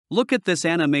Look at this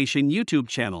animation YouTube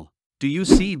channel. Do you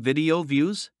see video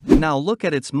views? Now look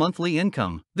at its monthly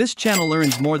income. This channel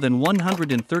earns more than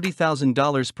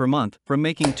 $130,000 per month from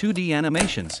making 2D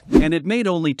animations, and it made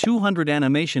only 200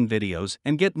 animation videos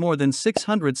and get more than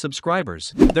 600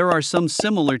 subscribers. There are some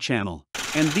similar channel,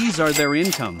 and these are their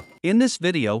income. In this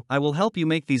video, I will help you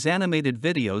make these animated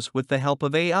videos with the help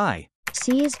of AI.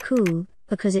 C is cool,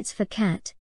 because it's for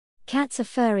cat. Cats are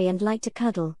furry and like to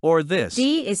cuddle. Or this.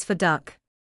 D is for duck.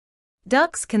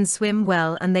 Ducks can swim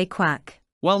well and they quack.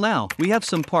 Well, now, we have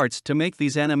some parts to make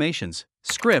these animations.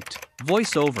 Script,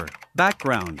 voiceover,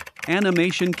 background,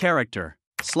 animation character,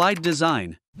 slide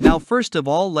design. Now first of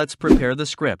all, let's prepare the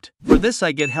script. For this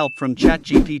I get help from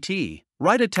ChatGPT.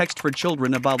 Write a text for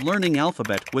children about learning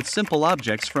alphabet with simple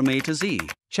objects from A to Z.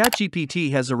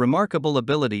 ChatGPT has a remarkable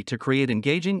ability to create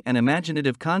engaging and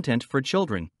imaginative content for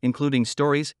children, including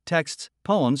stories, texts,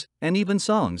 poems, and even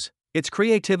songs. Its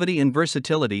creativity and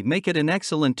versatility make it an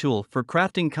excellent tool for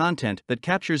crafting content that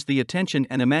captures the attention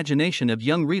and imagination of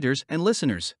young readers and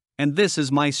listeners. And this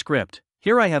is my script.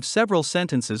 Here I have several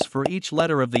sentences for each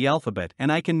letter of the alphabet,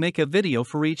 and I can make a video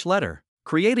for each letter.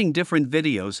 Creating different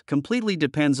videos completely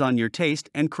depends on your taste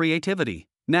and creativity.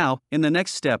 Now, in the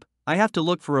next step, I have to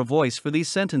look for a voice for these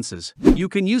sentences. You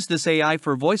can use this AI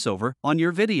for voiceover on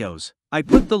your videos. I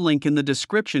put the link in the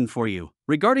description for you.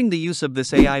 Regarding the use of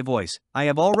this AI voice, I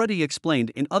have already explained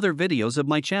in other videos of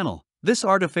my channel. This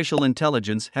artificial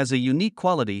intelligence has a unique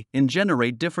quality in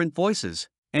generate different voices,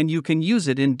 and you can use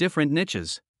it in different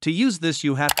niches. To use this,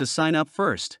 you have to sign up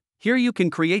first. Here you can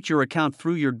create your account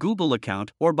through your Google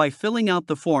account or by filling out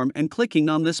the form and clicking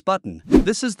on this button.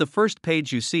 This is the first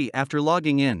page you see after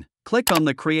logging in. Click on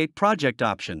the Create Project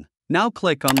option. Now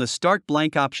click on the Start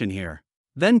Blank option here.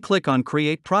 Then click on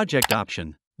Create Project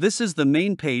option. This is the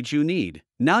main page you need.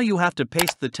 Now you have to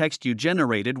paste the text you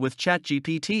generated with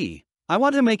ChatGPT. I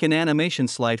want to make an animation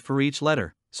slide for each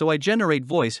letter, so I generate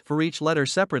voice for each letter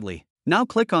separately. Now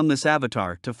click on this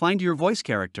avatar to find your voice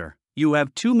character. You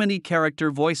have too many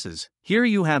character voices. Here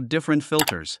you have different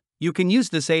filters. You can use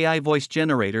this AI voice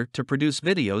generator to produce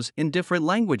videos in different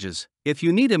languages. If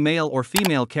you need a male or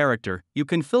female character, you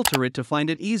can filter it to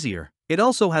find it easier. It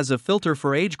also has a filter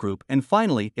for age group, and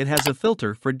finally, it has a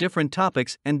filter for different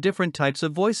topics and different types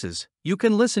of voices. You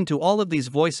can listen to all of these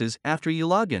voices after you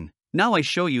log in. Now I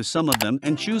show you some of them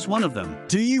and choose one of them.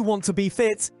 Do you want to be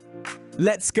fit?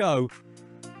 Let's go.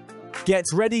 Get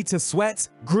ready to sweat,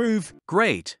 groove.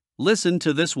 Great. Listen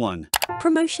to this one.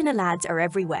 Promotional ads are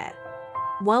everywhere.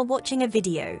 While watching a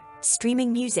video,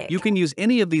 streaming music. You can use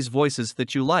any of these voices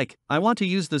that you like. I want to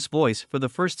use this voice for the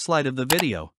first slide of the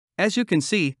video. As you can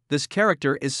see, this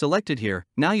character is selected here.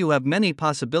 Now you have many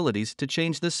possibilities to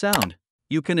change the sound.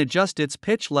 You can adjust its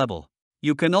pitch level.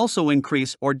 You can also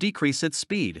increase or decrease its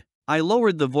speed. I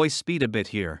lowered the voice speed a bit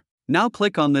here. Now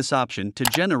click on this option to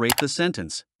generate the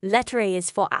sentence. Letter A is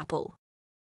for apple.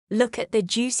 Look at the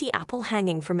juicy apple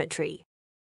hanging from a tree.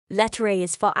 Letter A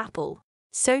is for apple.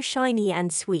 So shiny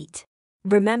and sweet.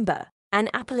 Remember, an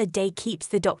apple a day keeps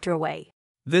the doctor away.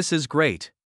 This is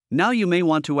great. Now you may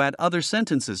want to add other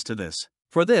sentences to this.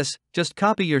 For this, just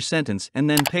copy your sentence and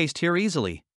then paste here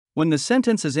easily. When the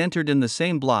sentence is entered in the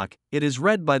same block, it is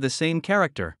read by the same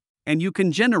character. And you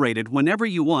can generate it whenever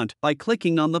you want by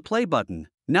clicking on the play button.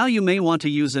 Now you may want to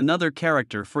use another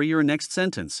character for your next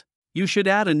sentence. You should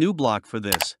add a new block for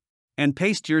this. And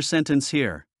paste your sentence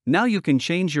here. Now you can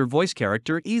change your voice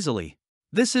character easily.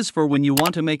 This is for when you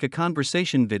want to make a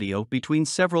conversation video between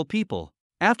several people.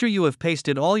 After you have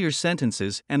pasted all your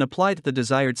sentences and applied the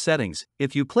desired settings,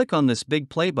 if you click on this big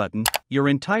play button, your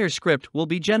entire script will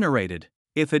be generated.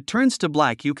 If it turns to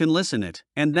black, you can listen it,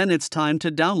 and then it's time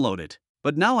to download it.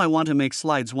 But now I want to make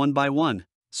slides one by one,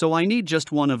 so I need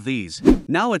just one of these.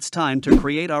 Now it's time to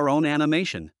create our own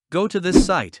animation. Go to this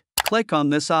site, click on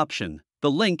this option. The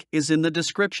link is in the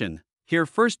description. Here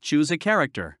first choose a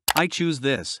character. I choose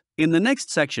this. In the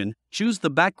next section, choose the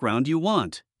background you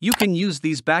want. You can use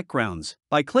these backgrounds.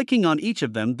 By clicking on each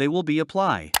of them, they will be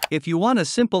applied. If you want a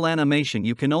simple animation,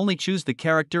 you can only choose the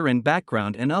character and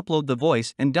background and upload the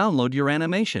voice and download your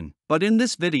animation. But in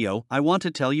this video, I want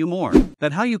to tell you more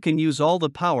that how you can use all the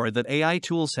power that AI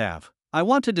tools have. I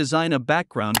want to design a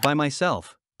background by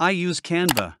myself. I use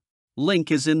Canva.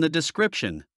 Link is in the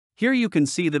description. Here you can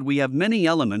see that we have many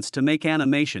elements to make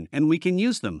animation and we can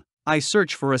use them. I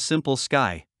search for a simple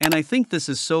sky, and I think this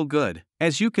is so good.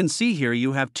 As you can see here,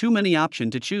 you have too many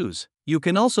options to choose. You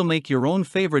can also make your own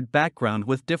favorite background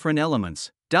with different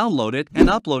elements. Download it and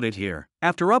upload it here.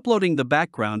 After uploading the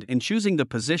background and choosing the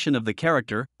position of the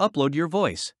character, upload your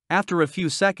voice. After a few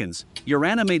seconds, your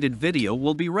animated video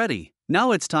will be ready.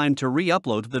 Now it's time to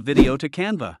re-upload the video to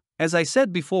Canva. As I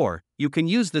said before, you can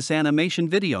use this animation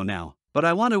video now, but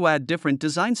I want to add different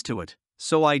designs to it,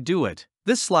 so I do it.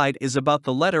 This slide is about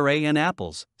the letter A and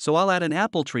apples, so I'll add an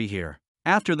apple tree here.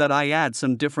 After that I add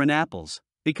some different apples.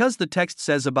 Because the text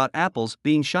says about apples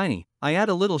being shiny, I add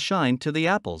a little shine to the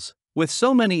apples. With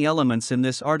so many elements in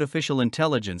this artificial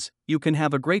intelligence, you can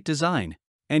have a great design.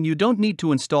 And you don't need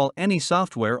to install any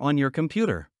software on your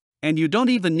computer. And you don't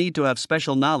even need to have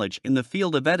special knowledge in the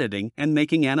field of editing and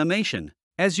making animation.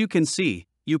 As you can see,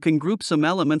 you can group some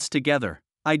elements together.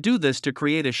 I do this to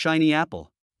create a shiny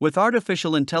apple. With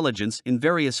artificial intelligence in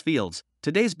various fields,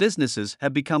 today's businesses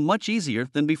have become much easier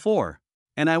than before.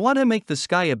 And I want to make the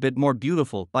sky a bit more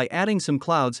beautiful by adding some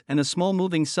clouds and a small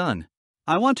moving sun.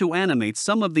 I want to animate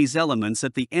some of these elements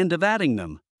at the end of adding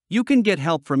them. You can get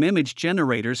help from image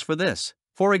generators for this.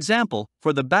 For example,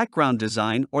 for the background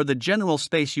design or the general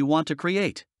space you want to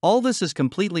create. All this is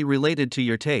completely related to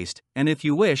your taste, and if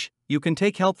you wish, you can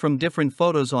take help from different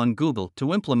photos on Google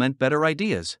to implement better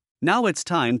ideas. Now it's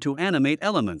time to animate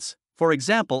elements. For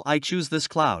example, I choose this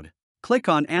cloud. Click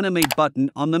on Animate button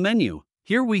on the menu.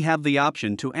 Here we have the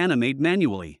option to animate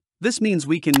manually. This means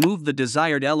we can move the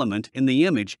desired element in the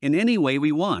image in any way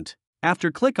we want. After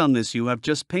click on this, you have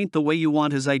just paint the way you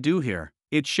want as I do here.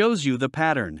 It shows you the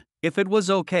pattern. If it was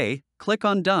okay, click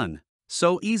on Done.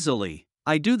 So easily.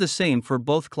 I do the same for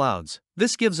both clouds.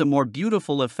 This gives a more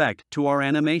beautiful effect to our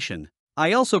animation.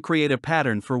 I also create a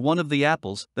pattern for one of the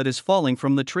apples that is falling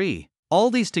from the tree. All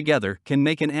these together can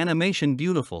make an animation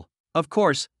beautiful. Of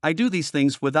course, I do these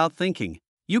things without thinking.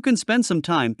 You can spend some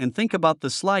time and think about the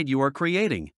slide you are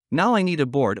creating. Now I need a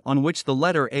board on which the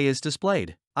letter A is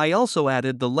displayed. I also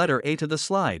added the letter A to the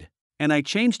slide. And I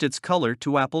changed its color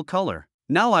to apple color.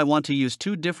 Now I want to use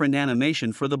two different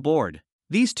animation for the board.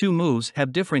 These two moves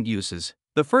have different uses.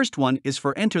 The first one is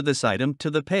for enter this item to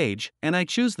the page, and I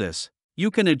choose this. You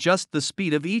can adjust the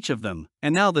speed of each of them.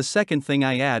 And now the second thing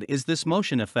I add is this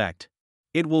motion effect.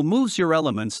 It will move your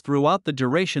elements throughout the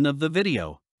duration of the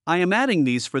video. I am adding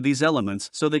these for these elements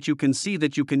so that you can see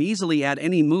that you can easily add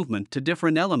any movement to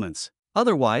different elements.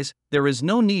 Otherwise, there is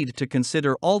no need to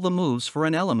consider all the moves for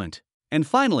an element. And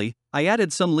finally, I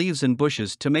added some leaves and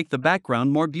bushes to make the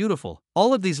background more beautiful.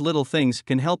 All of these little things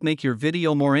can help make your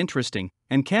video more interesting,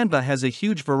 and Canva has a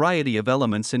huge variety of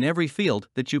elements in every field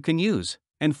that you can use.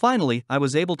 And finally, I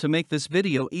was able to make this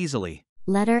video easily.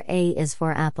 Letter A is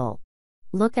for apple.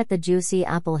 Look at the juicy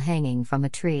apple hanging from a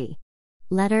tree.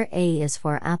 Letter A is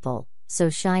for apple, so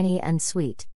shiny and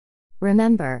sweet.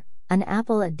 Remember, an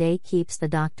apple a day keeps the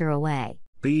doctor away.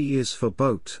 B is for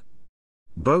boat.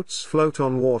 Boats float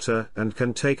on water and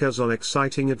can take us on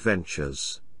exciting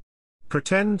adventures.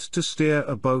 Pretend to steer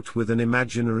a boat with an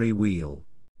imaginary wheel.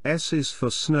 S is for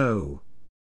snow.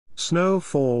 Snow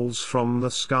falls from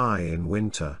the sky in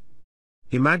winter.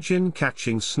 Imagine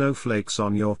catching snowflakes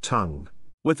on your tongue.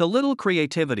 With a little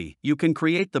creativity, you can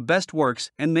create the best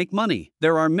works and make money.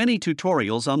 There are many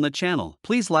tutorials on the channel.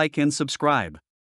 Please like and subscribe.